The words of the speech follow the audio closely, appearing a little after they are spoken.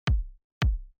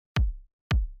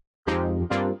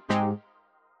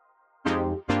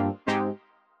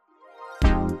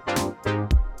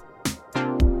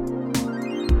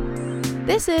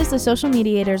This is The Social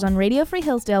Mediators on Radio Free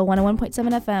Hillsdale 101.7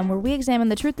 FM, where we examine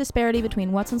the truth disparity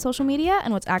between what's on social media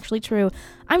and what's actually true.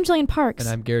 I'm Jillian Parks.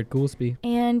 And I'm Garrett Goolsby.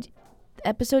 And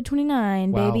episode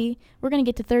 29, Wow. baby. We're going to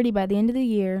get to 30 by the end of the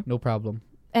year. No problem.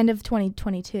 End of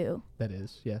 2022. That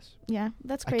is, yes. Yeah,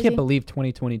 that's crazy. I can't believe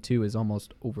 2022 is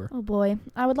almost over. Oh, boy.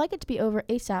 I would like it to be over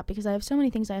ASAP because I have so many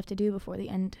things I have to do before the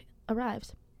end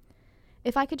arrives.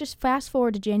 If I could just fast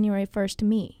forward to January 1st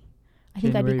me, I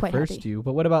think I'd be quite January 1st happy. you.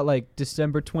 But what about like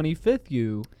December 25th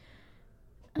you?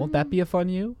 Won't that be a fun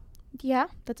you? Yeah,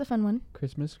 that's a fun one.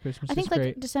 Christmas I think is like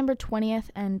great. December 20th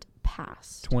and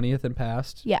past. 20th and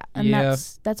past. Yeah, and Yeah.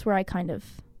 that's where I kind of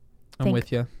I'm think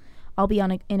with you. I'll be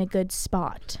in a good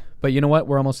spot. But you know what?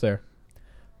 We're almost there.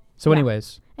 So Yeah.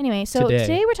 anyways. Anyway, so Today.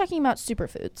 today we're talking about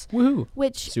superfoods, Woohoo.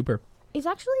 which Super. is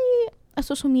actually a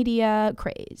social media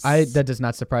craze. That does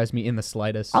not surprise me in the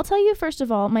slightest. I'll tell you first of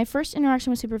all, my first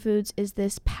interaction with superfoods is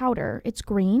this powder. It's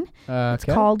green. It's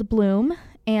Okay. called Bloom,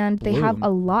 and they have Bloom.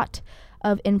 a lot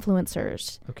of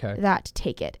influencers Okay. that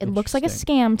take it. It looks like a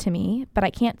scam to me, but I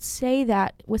can't say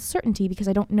that with certainty because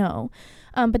I don't know.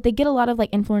 But they get a lot of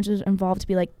like influencers involved to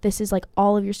be like, this is like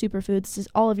all of your superfoods, this is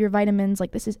all of your vitamins,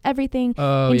 like this is everything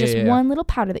Oh, in yeah, just yeah, yeah. one little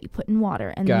powder that you put in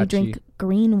water, and then you Got drink you.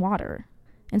 green water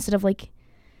instead of like,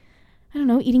 I don't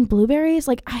know, eating blueberries.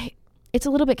 Like it's a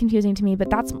little bit confusing to me, but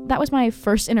that was my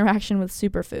first interaction with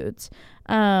superfoods.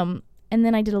 And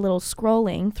then I did a little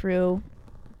scrolling through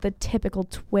the typical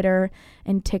Twitter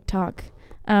and TikTok.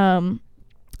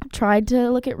 Tried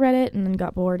to look at Reddit and then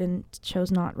got bored and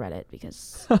chose not Reddit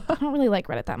because I don't really like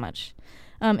Reddit that much.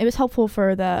 It was helpful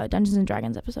for the Dungeons and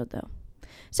Dragons episode though.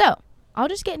 So I'll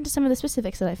just get into some of the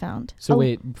specifics that I found. So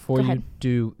wait, before go you ahead.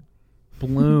 do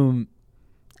Bloom,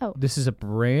 Oh. this is a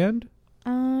brand?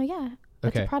 Yeah,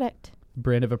 it's Okay. a product.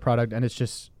 Brand of a product, and it's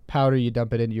just powder. You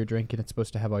dump it into your drink, and it's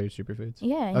supposed to have all your superfoods.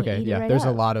 Yeah. And you Okay, eat it yeah. right There's a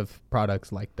up. lot of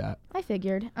products like that. I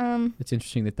figured. It's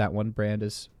interesting that one brand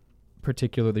is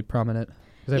particularly prominent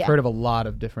because I've Yeah. heard of a lot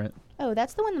of different. Oh,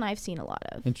 that's the one that I've seen a lot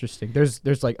of. Interesting.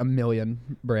 There's like a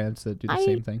million brands that do the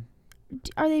same thing.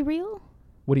 Are they real?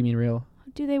 What do you mean real?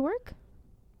 Do they work?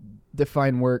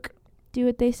 Define work. Do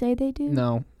what they say they do?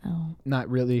 No, Oh, not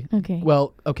really. okay.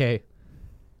 Well, okay.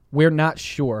 We're not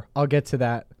sure. I'll get to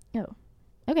that.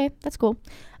 Okay, that's cool.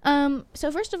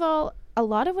 So first of all, a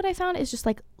lot of what I found is just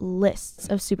like lists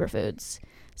of superfoods.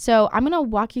 So I'm going to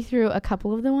walk you through a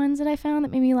couple of the ones that I found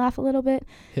that made me laugh a little bit.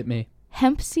 Hit me.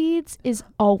 Hemp seeds is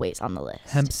always on the list.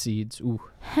 Hemp seeds. Ooh.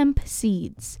 Hemp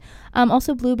seeds.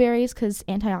 Also blueberries because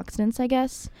antioxidants, I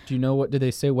guess. Do you know did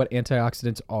they say what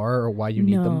antioxidants are or why you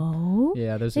need them? No.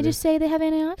 Yeah, those They are just say they have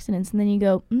antioxidants, and then you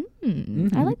go,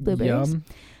 I like blueberries.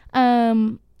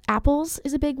 Yum. Apples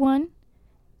is a big one.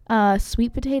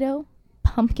 Sweet potato,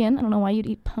 pumpkin. I don't know why you'd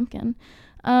eat pumpkin.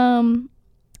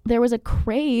 There was a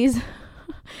craze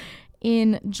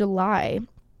in July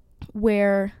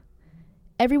where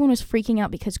everyone was freaking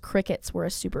out because crickets were a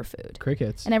superfood.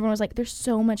 Crickets. And everyone was like, there's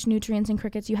so much nutrients in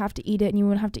crickets, you have to eat it, and you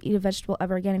wouldn't have to eat a vegetable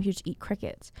ever again if you just eat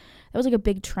crickets. That was like a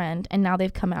big trend, and now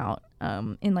they've come out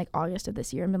in like August of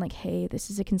this year and been like, hey, this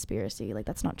is a conspiracy. Like,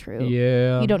 that's not true.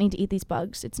 Yeah. You don't need to eat these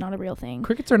bugs. It's not a real thing.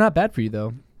 Crickets are not bad for you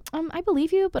though. I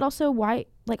believe you, but also why?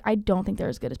 Like, I don't think they're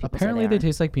as good as people Apparently say they they are.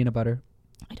 taste like peanut butter.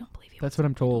 I don't believe you. That's what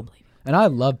I'm I don't told. believe you. And I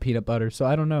love peanut butter, so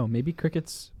I don't know. Maybe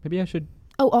crickets. Maybe I should.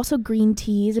 Oh, also green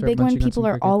tea is a Start big one. munching on People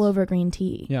some are all crickets. over green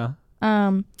tea. Yeah.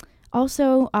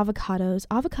 Also avocados.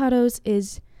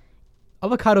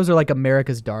 Avocados are like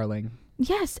America's darling.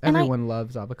 Yes, and Everyone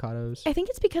loves avocados. I think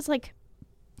it's because like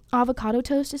avocado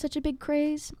toast is such a big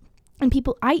craze, and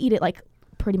I eat it like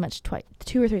pretty much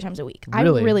 2 or 3 times a week.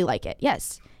 Really? I really like it.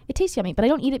 Yes, it tastes yummy, but I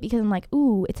don't eat it because I'm like,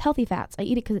 ooh, it's healthy fats. I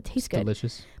eat it because it tastes good.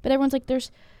 Delicious. But everyone's like,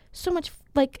 there's so much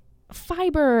like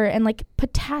fiber, and like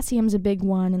potassium's a big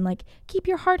one, and like keep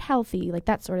your heart healthy, like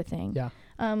that sort of thing. Yeah.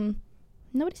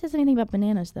 Nobody says anything about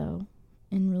bananas though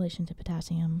in relation to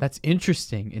potassium. That's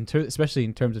interesting, especially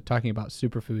in terms of talking about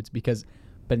superfoods, because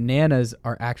bananas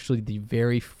are actually the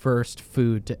very first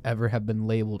food to ever have been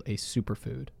labeled a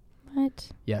superfood. What?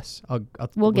 Yes,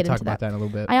 We'll get talk into about that in a little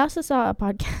bit. I also saw a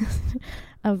podcast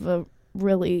of a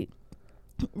really,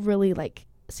 really like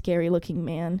scary looking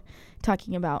man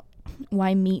talking about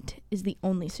why meat is the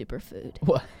only superfood.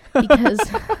 What? Because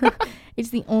it's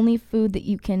the only food that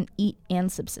you can eat and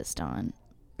subsist on.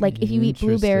 Like, if you eat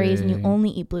blueberries and you Interesting. only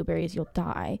eat blueberries, you'll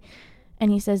die. And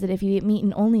he says that if you eat meat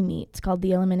and only meat, it's called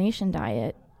the elimination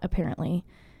diet, apparently,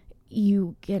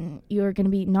 you're going to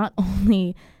be not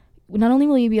only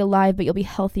will you be alive, but you'll be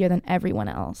healthier than everyone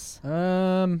else.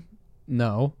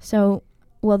 No. So,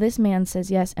 well, this man says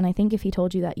yes, and I think if he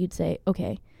told you that, you'd say,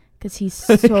 okay, because he's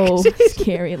so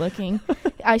scary looking.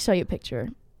 I show you a picture.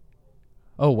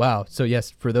 Oh wow! So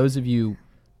yes, for those of you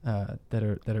that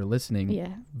are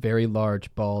listening, very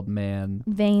large bald man,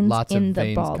 veins lots in of the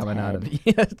veins bald coming head. out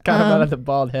of out of the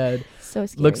bald head. So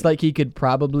scary. Looks like he could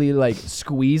probably like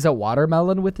squeeze a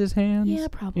watermelon with his hands. Yeah,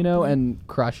 probably. You know, and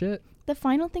crush it. The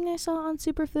final thing I saw on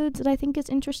superfoods that I think is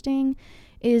interesting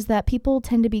is that people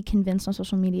tend to be convinced on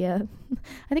social media.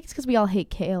 I think it's because we all hate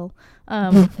kale.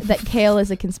 That kale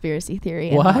is a conspiracy theory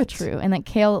and not true, and that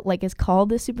kale like is called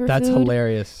the superfood. That's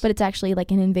hilarious. But it's actually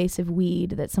like an invasive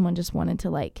weed that someone just wanted to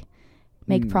like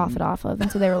make profit off of,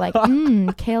 and so they were like,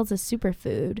 kale's a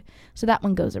superfood. So that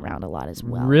one goes around a lot as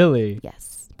well. Really?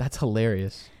 Yes. That's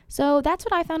hilarious. So that's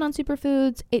what I found on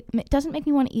superfoods. It doesn't make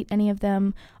me want to eat any of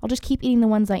them. I'll just keep eating the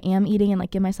ones I am eating and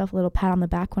like give myself a little pat on the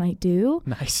back when I do.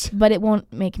 Nice. But it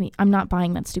won't make me. I'm not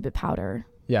buying that stupid powder.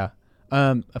 Yeah.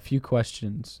 A few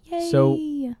questions. Yay. So,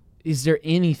 is there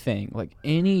anything like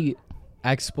any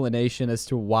explanation as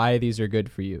to why these are good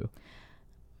for you?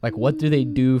 Like, what do they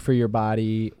do for your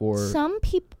body? Or some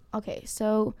people. Okay,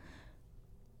 so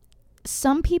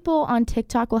some people on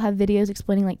TikTok will have videos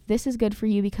explaining like this is good for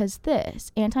you because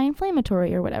this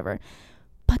anti-inflammatory or whatever,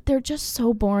 but they're just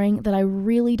so boring that I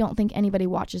really don't think anybody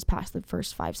watches past the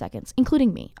first 5 seconds,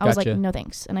 including me. I was like, no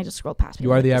thanks, and I just scrolled past.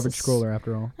 You are the average scroller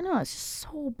after all. I know, it's just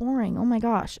so boring. Oh my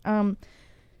gosh.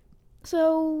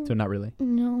 So not really.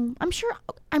 No, I'm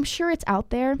sure it's out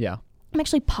there. Yeah. I'm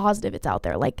actually positive it's out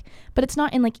there. Like, but it's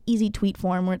not in like easy tweet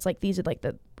form where it's like these are like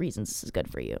the reasons this is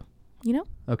good for you. You know?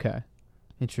 Okay.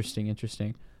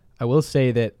 Interesting. I will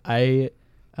say that I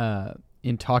was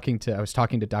talking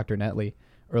to Dr. Netley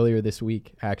earlier this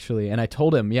week, actually, and I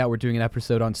told him, we're doing an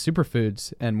episode on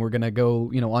superfoods, and we're going to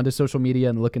go, onto social media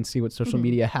and look and see what social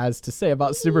media has to say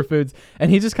about superfoods. And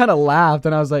he just kind of laughed,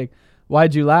 and I was like,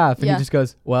 why'd you laugh? And he just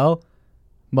goes, well,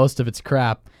 most of it's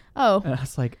crap. Oh. And I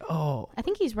was like, oh. I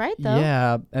think he's right, though.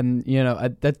 Yeah, and,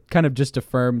 that kind of just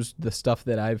affirms the stuff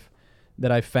that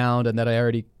I found and that I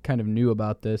already kind of knew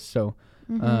about this, so...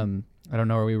 I don't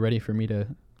know. Are we ready for me to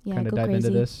kind of dive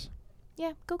into this?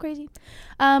 Yeah, go crazy.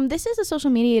 This is the Social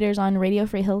Mediators on Radio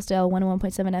Free Hillsdale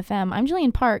 101.7 FM. I'm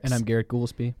Jillian Parks. And I'm Garrett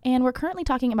Goolsby. And we're currently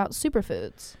talking about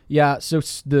superfoods. Yeah, so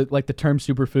the term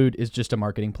superfood is just a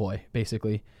marketing ploy,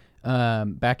 basically.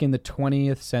 Back in the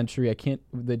 20th century,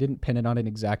 they didn't pin it on an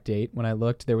exact date. When I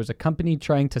looked, there was a company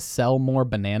trying to sell more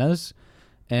bananas.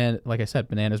 And like I said,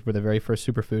 bananas were the very first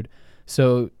superfood.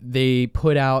 So they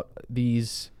put out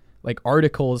these... like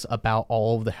articles about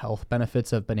all of the health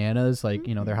benefits of bananas, like,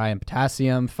 they're high in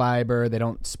potassium, fiber, they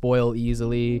don't spoil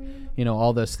easily,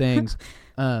 all those things.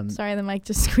 Sorry, the mic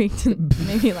just squeaked and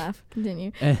made me laugh.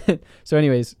 Continue. So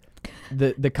anyways,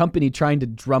 the company trying to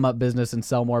drum up business and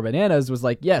sell more bananas was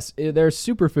like, yes, they're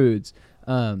superfoods.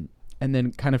 And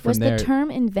then kind of from there. Was the term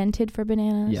invented for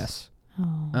bananas? Yes.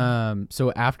 Oh.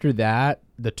 So after that,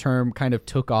 the term kind of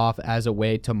took off as a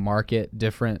way to market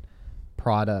different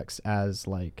products as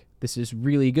like, this is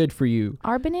really good for you.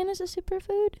 Are bananas a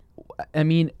superfood? I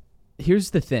mean, here's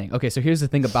the thing. Okay, so here's the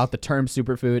thing about the term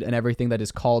superfood and everything that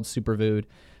is called superfood.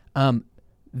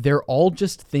 They're all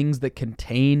just things that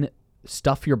contain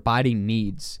stuff your body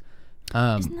needs.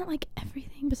 Isn't that like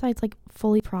everything besides like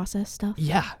fully processed stuff?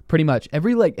 Yeah, pretty much.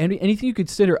 Anything you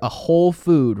consider a whole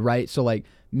food, right? So like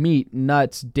meat,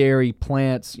 nuts, dairy,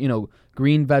 plants,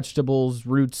 green vegetables,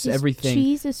 roots, everything.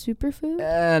 Cheese a superfood?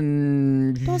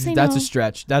 And that's a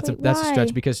stretch. That's a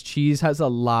stretch because cheese has a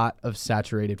lot of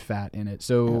saturated fat in it.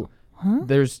 So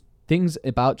there's things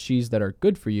about cheese that are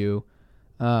good for you.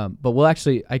 But we'll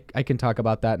actually, I can talk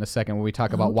about that in a second when we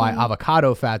talk about why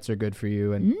avocado fats are good for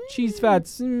you and cheese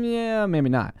fats, maybe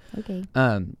not. Okay.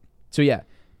 So yeah,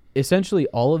 essentially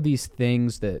all of these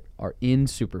things that are in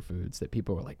superfoods that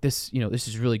people are like, this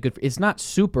is really good for, it's not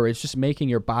super, it's just making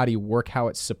your body work how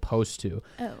it's supposed to.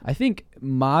 Oh. I think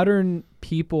modern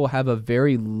people have a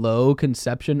very low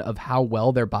conception of how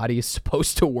well their body is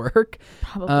supposed to work.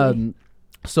 Probably.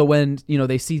 So when,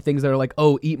 they see things that are like,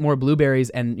 oh, eat more blueberries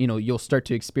and, you'll start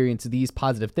to experience these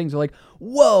positive things. They're like,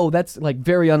 whoa, that's like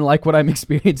very unlike what I'm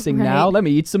experiencing now. Let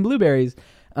me eat some blueberries.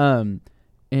 And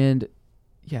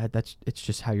yeah, it's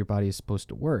just how your body is supposed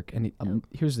to work. And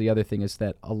here's the other thing is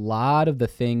that a lot of the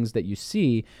things that you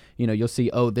see, you'll see,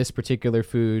 oh, this particular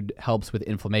food helps with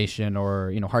inflammation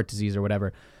or, heart disease or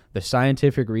whatever. The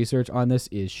scientific research on this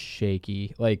is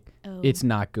shaky. Like, it's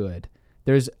not good.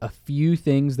 There's a few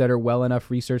things that are well enough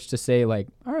research to say like,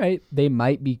 all right, there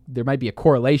might be a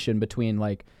correlation between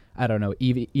like, I don't know,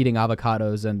 eating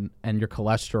avocados and your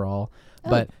cholesterol,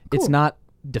 but it's not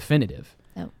definitive.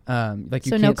 Like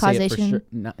you so can't no say causation? it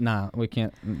for sure. No, we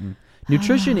can't.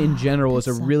 Nutrition in general is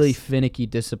a really finicky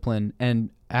discipline,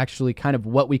 and actually kind of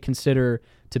what we consider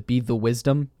to be the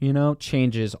wisdom,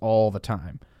 changes all the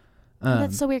time.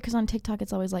 That's so weird because on TikTok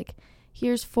it's always like,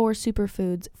 here's 4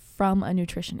 superfoods from a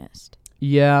nutritionist.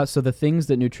 Yeah, so the things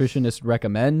that nutritionists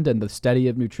recommend and the study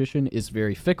of nutrition is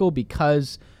very fickle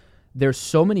because there's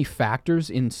so many factors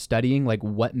in studying like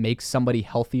what makes somebody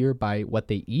healthier by what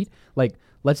they eat. Like,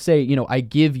 let's say, I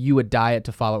give you a diet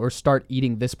to follow or start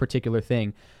eating this particular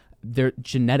thing. Their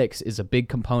genetics is a big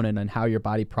component on how your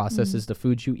body processes the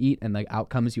foods you eat and the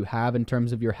outcomes you have in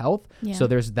terms of your health. Yeah. So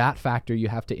there's that factor you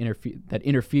have to that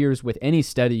interferes with any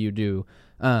study you do.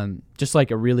 Just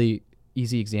like a really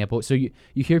easy example. So you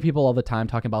hear people all the time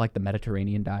talking about like the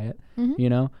Mediterranean diet,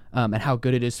 and how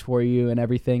good it is for you and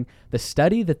everything. The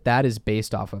study that is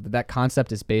based off of, that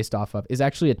concept is based off of, is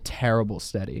actually a terrible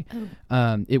study.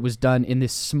 It was done in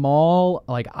this small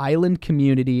like island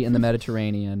community in the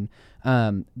Mediterranean.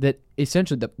 That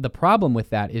essentially the problem with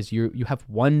that is you have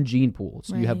one gene pool.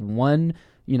 So you have one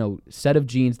set of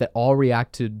genes that all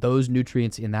react to those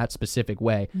nutrients in that specific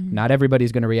way. Not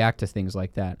everybody's going to react to things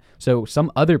like that. So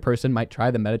some other person might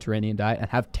try the Mediterranean diet and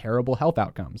have terrible health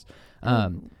outcomes.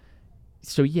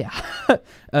 So yeah.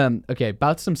 Okay,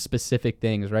 about some specific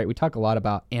things, right? We talk a lot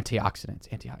about antioxidants.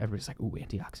 Everybody's like, ooh,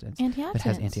 antioxidants. It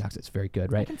has antioxidants. Very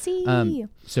good, right? I can see.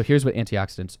 So here's what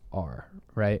antioxidants are,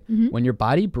 right? When your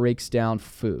body breaks down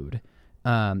food,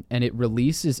 and it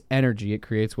releases energy, it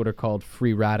creates what are called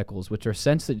free radicals, which are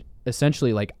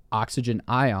essentially like oxygen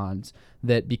ions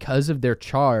that, because of their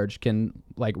charge, can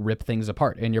like rip things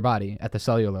apart in your body at the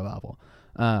cellular level.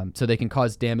 So they can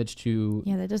cause damage to.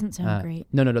 Yeah, that doesn't sound great.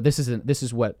 No. This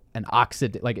is what an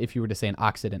oxidant, like if you were to say an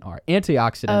oxidant, are.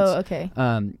 Antioxidants. Oh, okay.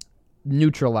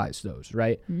 Neutralize those,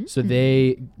 right? So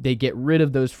they get rid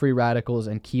of those free radicals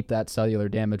and keep that cellular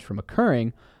damage from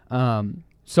occurring.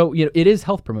 So, it is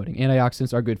health promoting.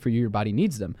 Antioxidants are good for you. Your body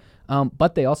needs them.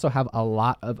 But they also have a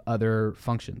lot of other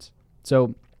functions.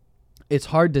 So it's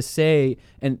hard to say.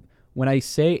 And when I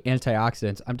say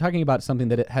antioxidants, I'm talking about something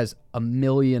that it has not a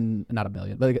million,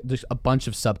 but like there's a bunch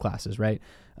of subclasses, right?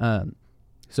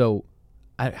 So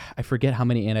I forget how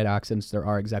many antioxidants there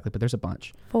are exactly, but there's a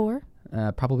bunch. 4?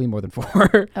 Probably more than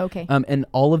 4. Okay. And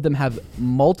all of them have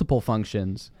multiple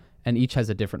functions, and each has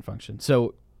a different function.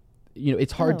 So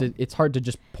it's hard to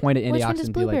just point at antioxidants. Which one does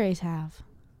and be blueberries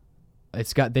like,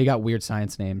 have? They got weird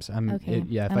science names. Okay.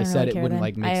 If I said it wouldn't then.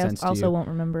 like make sense to you. I also won't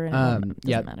remember, and it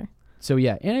doesn't matter. So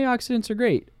yeah, antioxidants are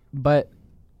great, but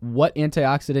what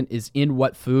antioxidant is in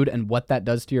what food and what that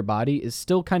does to your body is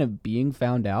still kind of being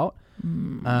found out.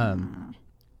 And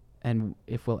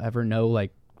if we'll ever know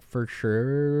like for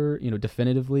sure,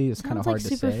 definitively, is kind of hard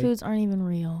to say. Superfoods aren't even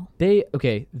real.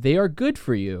 They are good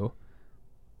for you.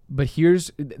 But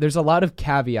there's a lot of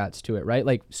caveats to it, right?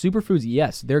 Like superfoods,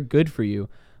 yes, they're good for you,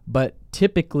 but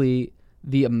typically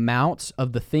the amounts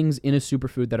of the things in a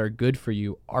superfood that are good for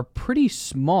you are pretty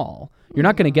small. You're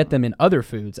not going to get them in other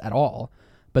foods at all,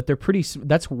 but they're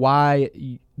that's why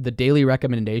the daily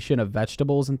recommendation of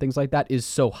vegetables and things like that is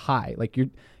so high. Like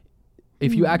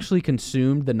if you actually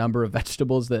consumed the number of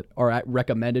vegetables that are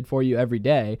recommended for you every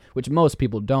day, which most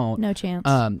people don't, no chance.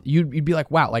 You'd be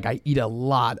like, wow, like I eat a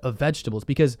lot of vegetables,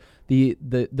 because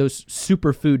those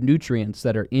superfood nutrients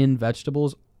that are in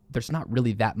vegetables, there's not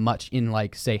really that much in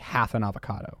like say half an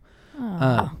avocado.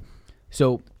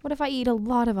 So what if I eat a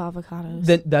lot of avocados?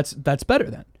 Then that's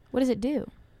better then. What does it do?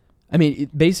 I mean,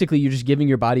 basically you're just giving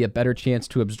your body a better chance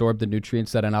to absorb the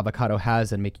nutrients that an avocado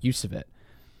has and make use of it.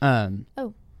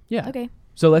 Yeah. Okay.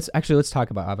 So let's talk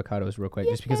about avocados real quick,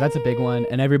 just because that's a big one.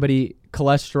 And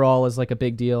cholesterol is like a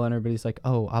big deal, and everybody's like,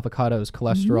 oh, avocados,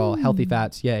 cholesterol, healthy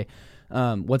fats, yay.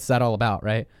 What's that all about,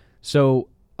 right? So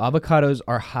avocados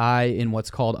are high in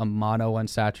what's called a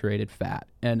monounsaturated fat.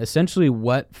 And essentially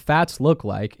what fats look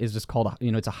like is just called,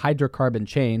 it's a hydrocarbon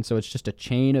chain. So it's just a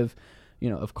chain of,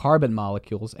 of carbon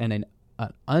molecules, and an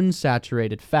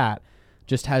unsaturated fat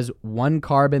just has one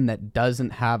carbon that doesn't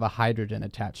have a hydrogen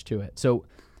attached to it. So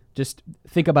just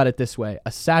think about it this way.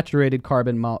 A saturated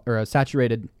carbon or a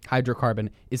saturated hydrocarbon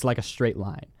is like a straight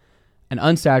line. An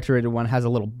unsaturated one has a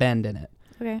little bend in it.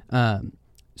 Okay.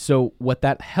 So what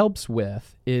that helps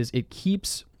with is it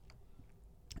keeps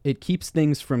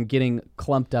things from getting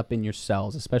clumped up in your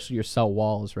cells, especially your cell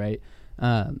walls, right?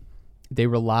 They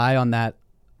rely on that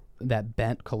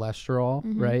bent cholesterol,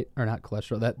 right? Or not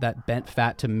cholesterol, that bent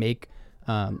fat to make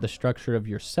the structure of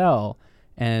your cell,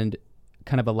 and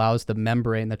kind of allows the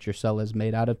membrane that your cell is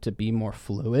made out of to be more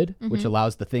fluid, which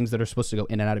allows the things that are supposed to go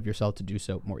in and out of your cell to do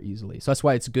so more easily. So that's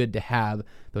why it's good to have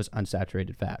those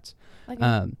unsaturated fats.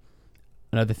 Okay.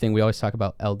 Another thing, we always talk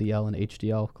about LDL and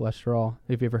HDL cholesterol.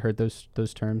 Have you ever heard those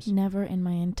terms? Never in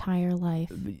my entire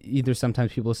life. Either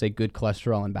sometimes people say good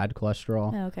cholesterol and bad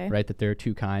cholesterol, Oh, okay. right? That there are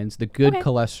two kinds. The good Okay.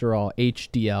 cholesterol,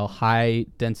 HDL, high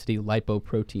density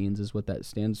lipoproteins is what that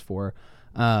stands for,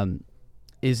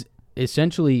 is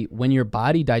essentially when your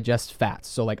body digests fats,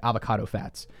 so like avocado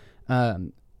fats,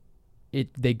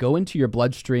 they go into your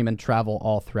bloodstream and travel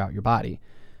all throughout your body.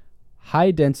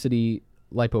 High density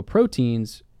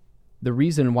lipoproteins, the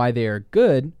reason why they are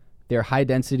good, they're high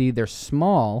density, they're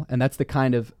small, and that's the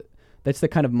kind of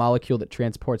molecule that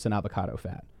transports an avocado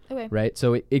fat. Okay. Right?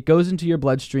 So it goes into your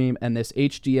bloodstream, and this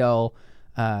HDL,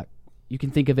 you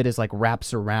can think of it as like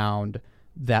wraps around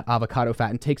that avocado fat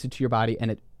and takes it to your body,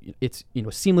 and it's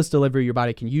seamless delivery. Your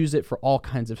body can use it for all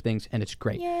kinds of things, and it's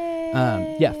great.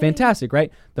 Yay. Yeah, fantastic,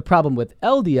 right? The problem with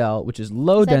LDL, which is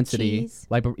low Is that density, cheese?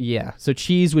 So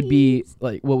cheese would be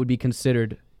like what would be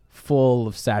considered full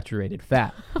of saturated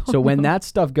fat. So when that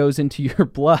stuff goes into your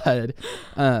blood,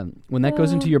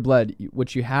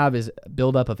 what you have is a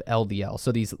buildup of LDL.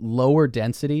 So these lower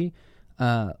density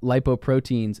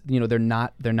lipoproteins,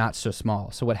 they're not so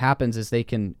small. So what happens is they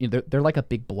can, they're like a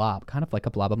big blob, kind of like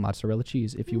a blob of mozzarella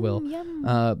cheese, if you will.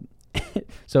 Yum.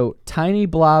 So tiny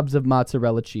blobs of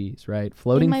mozzarella cheese, right,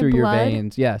 floating my through your blood?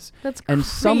 veins. Yes. That's And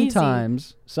crazy.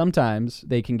 sometimes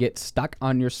they can get stuck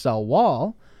on your cell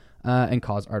wall and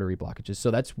cause artery blockages. So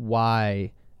that's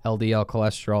why LDL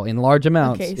cholesterol in large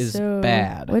amounts is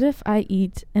bad. What if I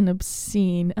eat an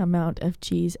obscene amount of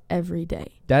cheese every day?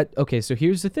 So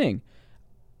here's the thing.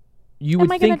 You Am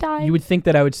would I gonna think die? you would think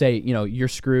that I would say, you're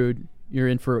screwed. You're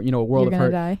in for, a world You're of gonna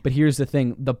hurt. die. But here's the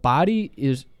thing. The body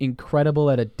is incredible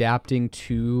at adapting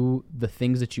to the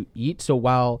things that you eat. So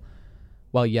while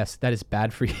yes, that is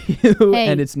bad for you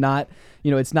and it's not,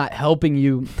 it's not helping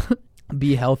you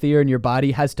be healthier, and your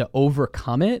body has to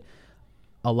overcome it.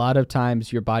 A lot of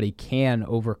times your body can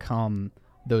overcome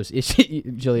those issues.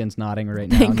 Jillian's nodding right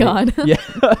now. Thank God. Yeah.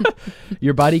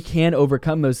 Your body can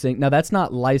overcome those things. Now, that's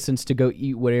not licensed to go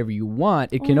eat whatever you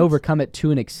want. It can What? overcome it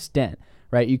to an extent,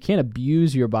 right? You can't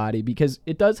abuse your body because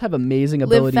it does have amazing Live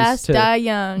abilities fast, to die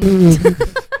young.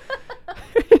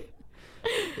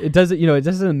 it does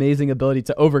an amazing ability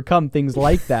to overcome things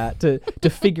like that, to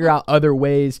figure out other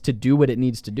ways to do what it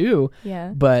needs to do.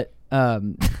 Yeah. But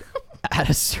at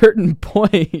a certain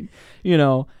point,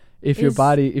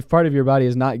 if part of your body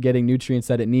is not getting nutrients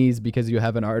that it needs because you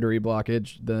have an artery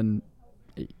blockage, then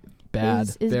bad,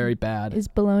 very bad. Is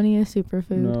bologna a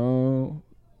superfood? No.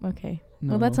 Okay.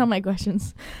 No. Well, that's all my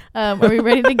questions. Are we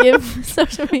ready to give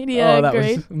social media a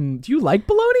grade? Do you like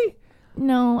bologna?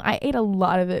 No, I ate a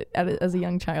lot of it as a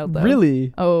young child, though.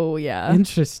 Really? Oh, yeah.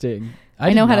 Interesting.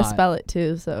 I know how to spell it,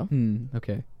 too, so.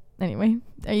 Okay. Anyway,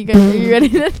 are you ready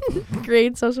to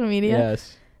grade social media?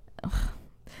 Yes.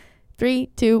 3,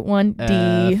 2, 1,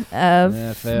 D,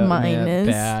 F minus,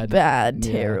 bad,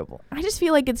 Yeah. terrible. I just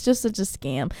feel like it's just such a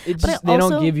scam. They I don't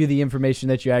also- give you the information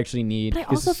that you actually need. But I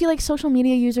also feel like social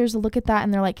media users look at that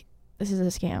and they're like, this is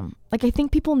a scam. Like, I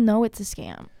think people know it's a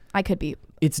scam. I could be.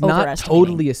 It's not overestimating.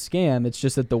 totally a scam. It's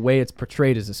just that the way it's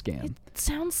portrayed is a scam. It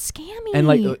sounds scammy. And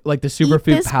like the superfood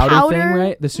this powder thing, powder?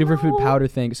 right? The superfood No. powder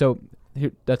thing. So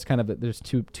that's kind of there's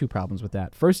two problems with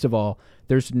that. First of all,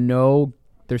 there's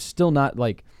still not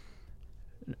like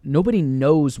nobody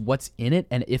knows what's in it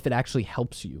and if it actually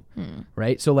helps you,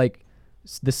 right? So like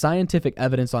the scientific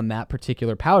evidence on that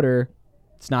particular powder,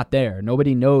 it's not there.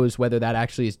 Nobody knows whether that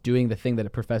actually is doing the thing that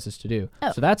it professes to do.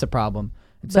 Oh. So that's a problem.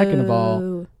 And second of all,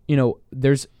 Boo.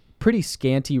 there's pretty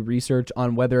scanty research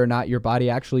on whether or not your body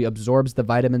actually absorbs the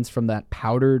vitamins from that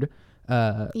powdered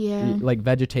Yeah. like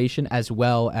vegetation as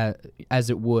well as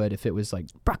it would if it was like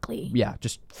Broccoli.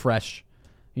 just fresh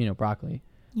broccoli.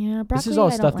 Yeah, broccoli. This is all I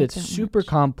don't stuff like that's that super much.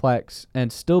 complex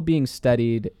and still being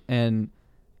studied, and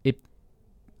it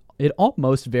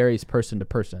almost varies person to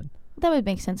person. That would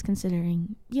make sense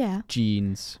considering. Yeah.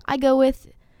 Genes. I go with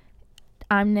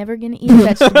I'm never going to eat a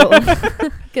vegetable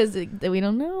because we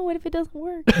don't know. What if it doesn't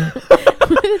work?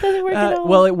 What if it doesn't work at all?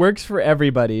 Well, it works for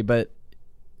everybody, but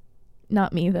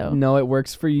Not me, though. no, it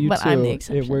works for you But too. I'm the It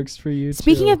exception. works for you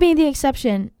Speaking too. of being the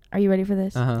exception, are you ready for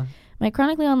this? Uh-huh. My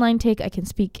chronically online take I can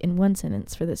speak in one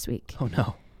sentence for this week. Oh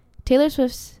no. Taylor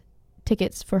Swift's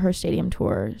tickets for her stadium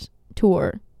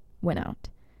tour went out.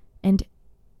 And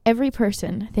every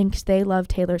person thinks they love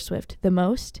Taylor Swift the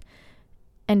most,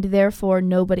 and therefore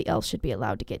nobody else should be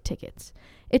allowed to get tickets.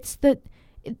 It's the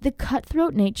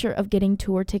cutthroat nature of getting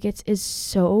tour tickets is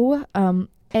so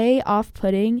A,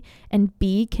 off-putting, and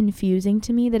B, confusing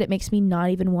to me that it makes me not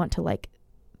even want to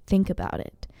think about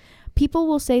it. People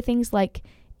will say things like,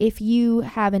 if you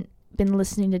have been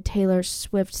listening to Taylor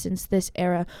Swift since this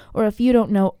era, or if you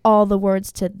don't know all the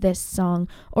words to this song,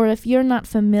 or if you're not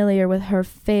familiar with her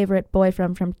favorite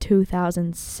boyfriend from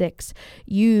 2006,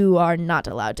 you are not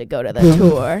allowed to go to the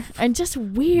tour. And just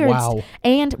weird. Wow.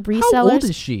 And resellers. How old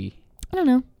is she? I don't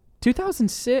know.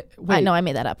 2006? Wait. I know, I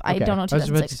made that up. I don't know 2006.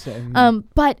 I was about to say,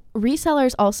 But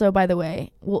resellers also, by the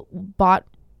way, bought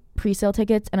pre-sale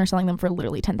tickets and are selling them for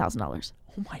literally $10,000.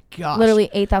 oh my gosh. Literally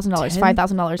 $8,000,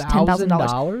 $5,000,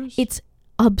 $10,000. It's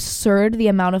absurd the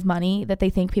amount of money that they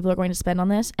think people are going to spend on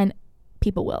this, and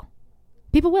people will.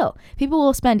 People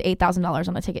will spend $8,000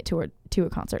 on a ticket to a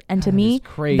concert, and to me,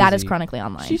 crazy. that is chronically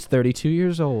online. She's 32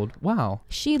 years old. Wow.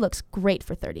 She looks great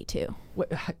for 32.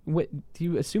 What do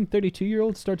you assume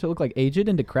 32-year-olds start to look like aged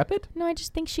and decrepit? No, I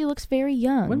just think she looks very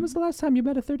young. When was the last time you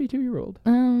met a 32-year-old?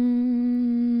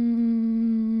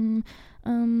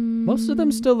 Most of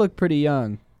them still look pretty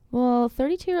young. Well,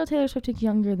 32-year-old Taylor Swift looks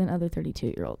younger than other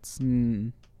 32-year-olds.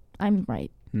 I'm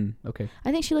right. Okay.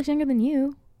 I think she looks younger than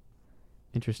you.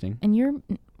 Interesting. And you're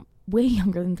way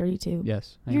younger than 32.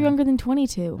 Yes. You're younger than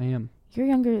 22. I am. You're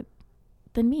younger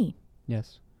than me.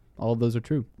 Yes. All of those are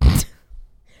true.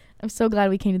 I'm so glad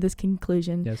we came to this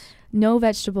conclusion. Yes. No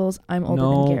vegetables. I'm older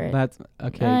than Garrett. No, that's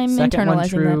okay. I'm Second one internalizing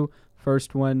true.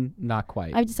 First one not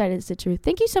quite. I've decided it's the truth.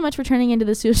 Thank you so much for turning into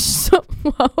the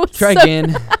Try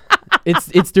again.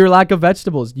 It's your lack of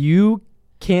vegetables. You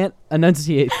can't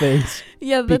enunciate things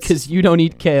because you don't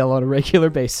eat kale on a regular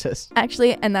basis.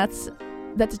 Actually, and that's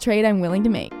a trade I'm willing to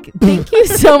make. Thank you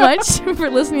so much for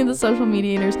listening to the Social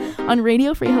Mediators on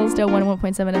Radio Free Hillsdale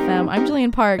 101.7 FM. I'm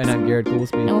Jillian Parks. And I'm Garrett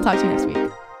Goolsby. And we'll talk to you next week.